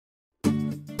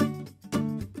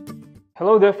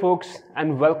Hello there folks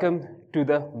and welcome to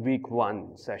the week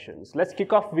 1 sessions. Let's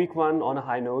kick off week 1 on a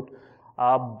high note.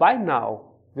 By now,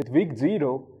 with week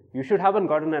 0, you should have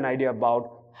gotten an idea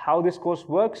about how this course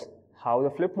works, how the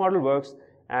flip model works,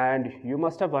 and you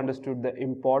must have understood the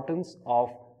importance of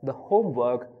the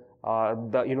homework,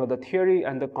 the theory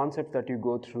and the concepts that you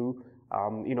go through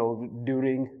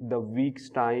during the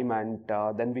week's time, and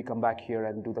then we come back here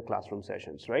and do the classroom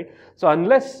sessions, right? So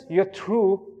unless you're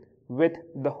through with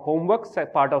the homework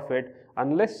part of it,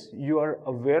 unless you are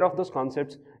aware of those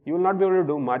concepts, you will not be able to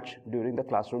do much during the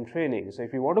classroom training. So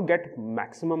if you want to get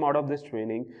maximum out of this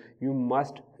training, you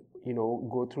must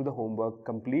go through the homework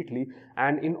completely.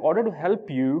 And in order to help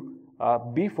you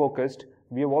be focused,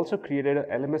 we have also created an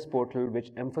LMS portal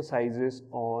which emphasizes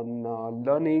on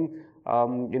learning,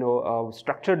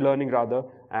 structured learning rather,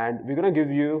 and we're going to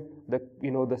give you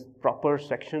the proper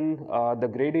section, the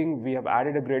grading. We have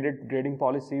added a grading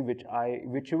policy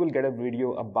which you will get a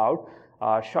video about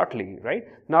shortly. Right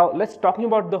now, let's talking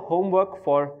about the homework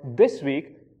for this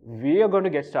week. We are going to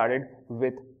get started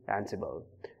with Ansible.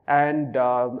 And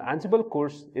Ansible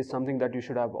course is something that you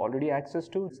should have already access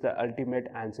to. It's the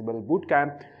ultimate Ansible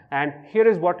bootcamp, and here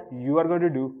is what you are going to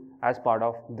do as part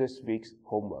of this week's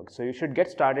homework. So you should get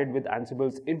started with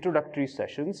Ansible's introductory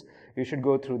sessions. You should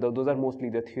go through those are mostly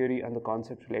the theory and the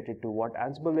concepts related to what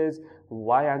Ansible is,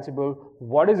 why Ansible,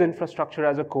 what is infrastructure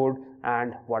as a code,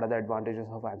 and what are the advantages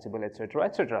of Ansible, etc.,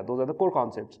 etc. Those are the core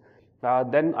concepts.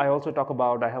 Then I also talk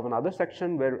about, I have another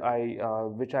section where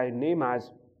which I name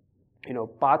as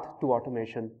path to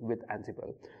automation with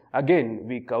Ansible. Again,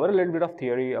 we cover a little bit of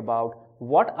theory about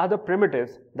what are the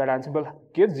primitives that Ansible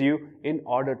gives you in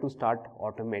order to start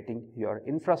automating your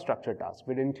infrastructure tasks.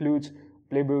 It includes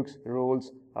playbooks,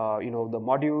 roles, the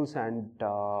modules, and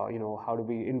how do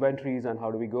we inventories and how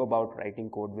do we go about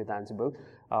writing code with Ansible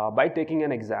by taking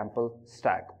an example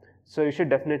stack. So you should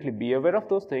definitely be aware of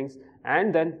those things,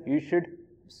 and then you should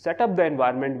set up the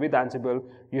environment with Ansible.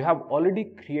 You have already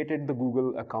created the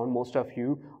Google account, most of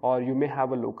you, or you may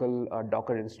have a local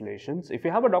Docker installations. If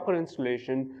you have a Docker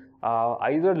installation,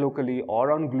 either locally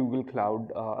or on Google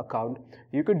Cloud account,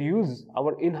 you could use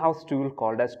our in-house tool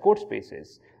called as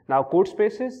CodeSpaces. Now,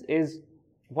 CodeSpaces is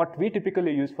what we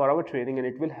typically use for our training, and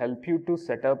it will help you to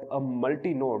set up a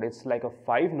multi-node. It's like a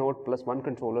 5-node plus 1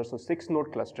 controller, so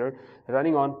 6-node cluster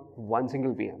running on one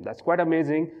single VM. That's quite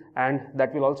amazing, and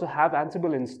that will also have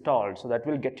Ansible installed, so that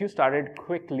will get you started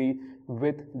quickly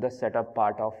with the setup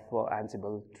part of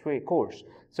Ansible course.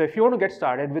 So if you want to get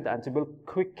started with Ansible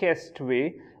quickest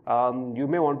way, you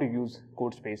may want to use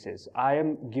CodeSpaces. I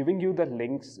am giving you the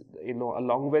links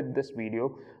along with this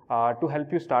video to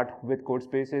help you start with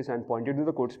CodeSpaces and point you to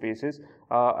the CodeSpaces.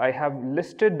 I have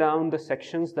listed down the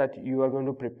sections that you are going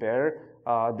to prepare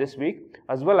this week,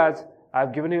 as well as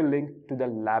I've given you a link to the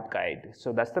lab guide.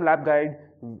 So that's the lab guide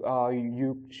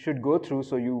you should go through.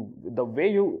 So the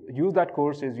way you use that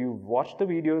course is you watch the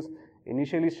videos.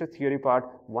 Initially it's the theory part.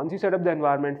 Once you set up the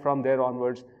environment, from there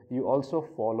onwards you also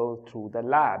follow through the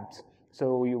labs.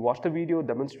 So you watch the video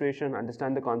demonstration,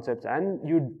 understand the concepts, and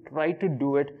you try to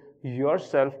do it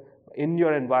yourself in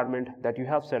your environment that you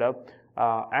have set up,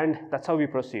 and that's how we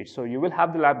proceed. So you will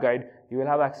have the lab guide, you will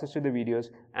have access to the videos,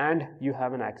 and you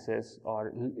have an access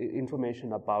or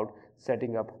information about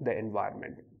setting up the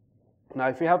environment. Now,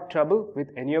 if you have trouble with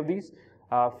any of these,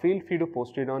 feel free to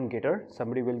post it on Gitter.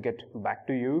 Somebody will get back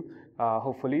to you.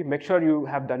 Hopefully, make sure you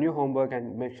have done your homework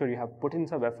and make sure you have put in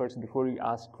some efforts before you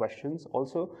ask questions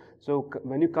also. So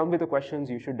when you come with the questions,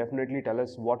 you should definitely tell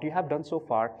us what you have done so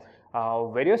far,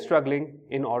 where you're struggling,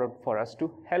 in order for us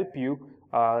to help you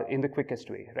in the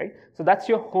quickest way, right? So that's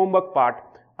your homework part.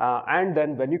 And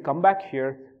then when you come back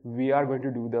here, we are going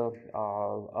to do the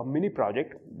a mini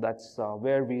project. That's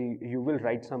where you will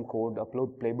write some code,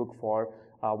 upload playbook for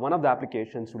one of the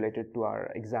applications related to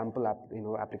our example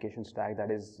application stack.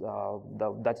 That's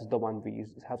the one we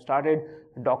have started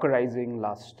Dockerizing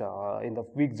last in the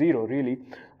week 0 really.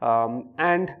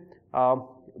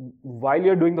 While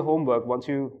you're doing the homework, once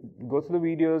you go through the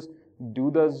videos,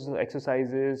 do those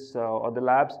exercises or the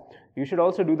labs, you should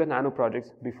also do the nano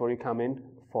projects before you come in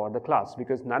for the class,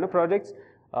 because nano projects,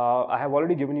 I have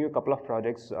already given you a couple of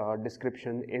projects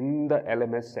description in the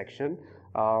LMS section.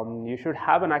 You should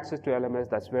have an access to LMS.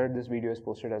 That's where this video is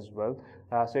posted as well.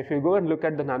 So if you go and look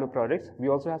at the nano projects, we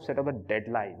also have set up a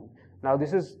deadline. Now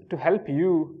this is to help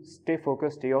you stay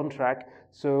focused, stay on track.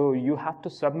 So you have to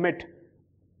submit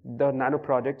the nano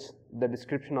projects, the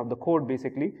description of the code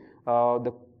basically,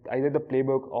 either the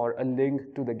playbook or a link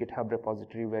to the GitHub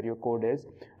repository where your code is,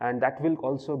 and that will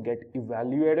also get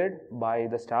evaluated by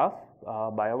the staff,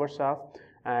 by our staff,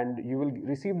 and you will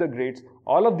receive the grades.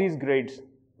 All of these grades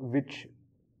which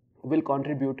will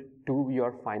contribute to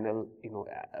your final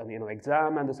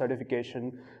exam and the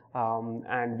certification.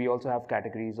 And we also have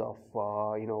categories of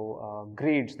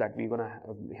grades that we're gonna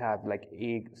have, like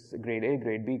grade A,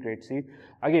 grade B, grade C.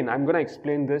 Again, I'm gonna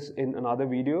explain this in another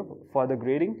video for the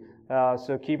grading,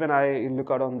 so keep an eye,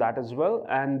 look out on that as well,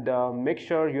 and make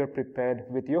sure you're prepared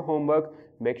with your homework.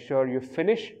 Make sure you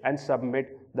finish and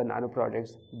submit the nano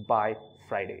projects by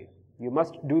Friday. You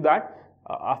must do that.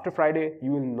 After Friday,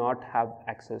 you will not have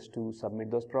access to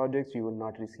submit those projects. You will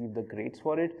not receive the grades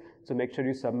for it. So make sure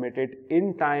you submit it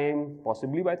in time,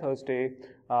 possibly by Thursday,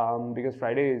 because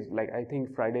Friday is, like, I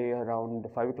think Friday around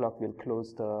 5 o'clock we'll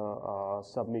close the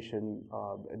submission.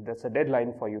 That's a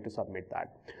deadline for you to submit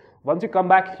that. Once you come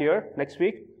back here next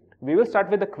week, we will start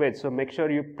with the quiz. So make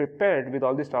sure you're prepared with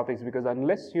all these topics, because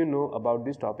unless you know about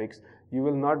these topics, you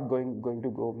will not going to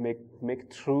go make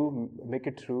it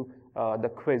through the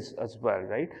quiz as well,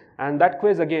 right? And that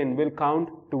quiz again will count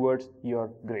towards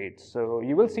your grades. So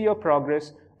you will see your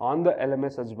progress on the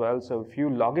LMS as well. So if you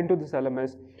log into this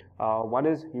LMS, one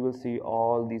is you will see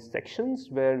all these sections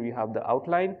where we have the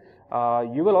outline.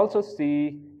 You will also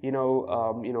see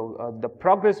the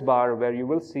progress bar, where you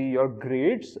will see your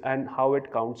grades and how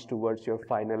it counts towards your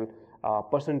final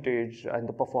percentage and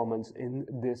the performance in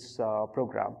this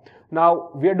program. Now,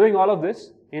 we are doing all of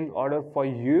this in order for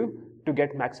you to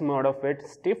get maximum out of it,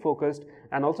 stay focused,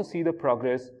 and also see the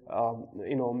progress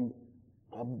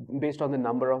based on the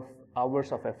number of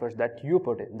hours of efforts that you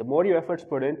put in. The more your efforts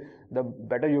put in, the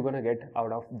better you're going to get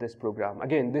out of this program.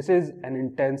 Again, this is an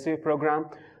intensive program.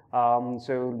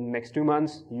 So next 2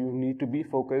 months, you need to be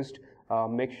focused.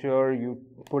 Make sure you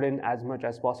put in as much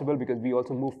as possible, because we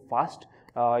also move fast.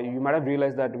 You might have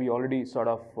realized that we already sort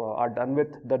of are done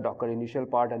with the Docker initial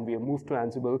part, and we have moved to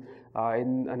Ansible.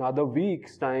 In another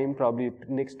week's time, probably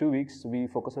next 2 weeks, we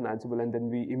focus on Ansible, and then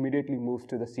we immediately move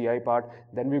to the CI part.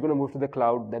 Then we're going to move to the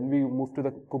cloud. Then we move to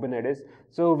the Kubernetes.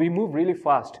 So we move really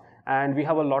fast, and we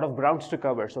have a lot of grounds to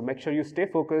cover. So make sure you stay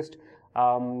focused.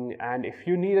 And if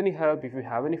you need any help, if you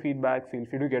have any feedback, feel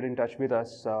free to get in touch with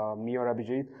us, me or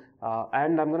Abhijit.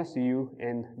 And I'm going to see you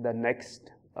in the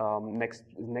next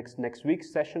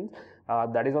week's session.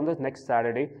 That is on the next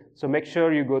Saturday. So make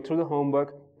sure you go through the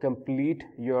homework, complete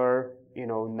your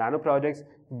nano projects,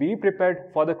 be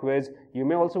prepared for the quiz. You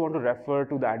may also want to refer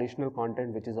to the additional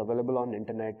content which is available on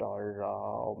internet or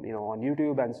on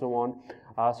YouTube and so on,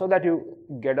 so that you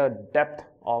get a depth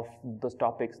of those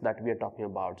topics that we are talking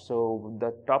about. So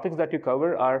the topics that you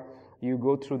cover are, you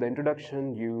go through the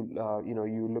introduction, you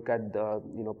look at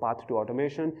the path to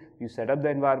automation, you set up the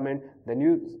environment,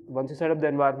 then once you set up the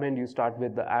environment, you start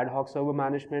with the ad hoc server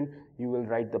management, you will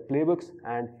write the playbooks,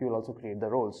 and you will also create the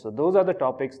roles. So those are the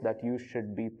topics that you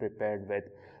should be prepared with.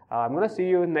 I'm going to see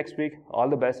you next week. All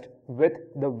the best with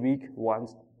the week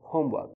 1's homework.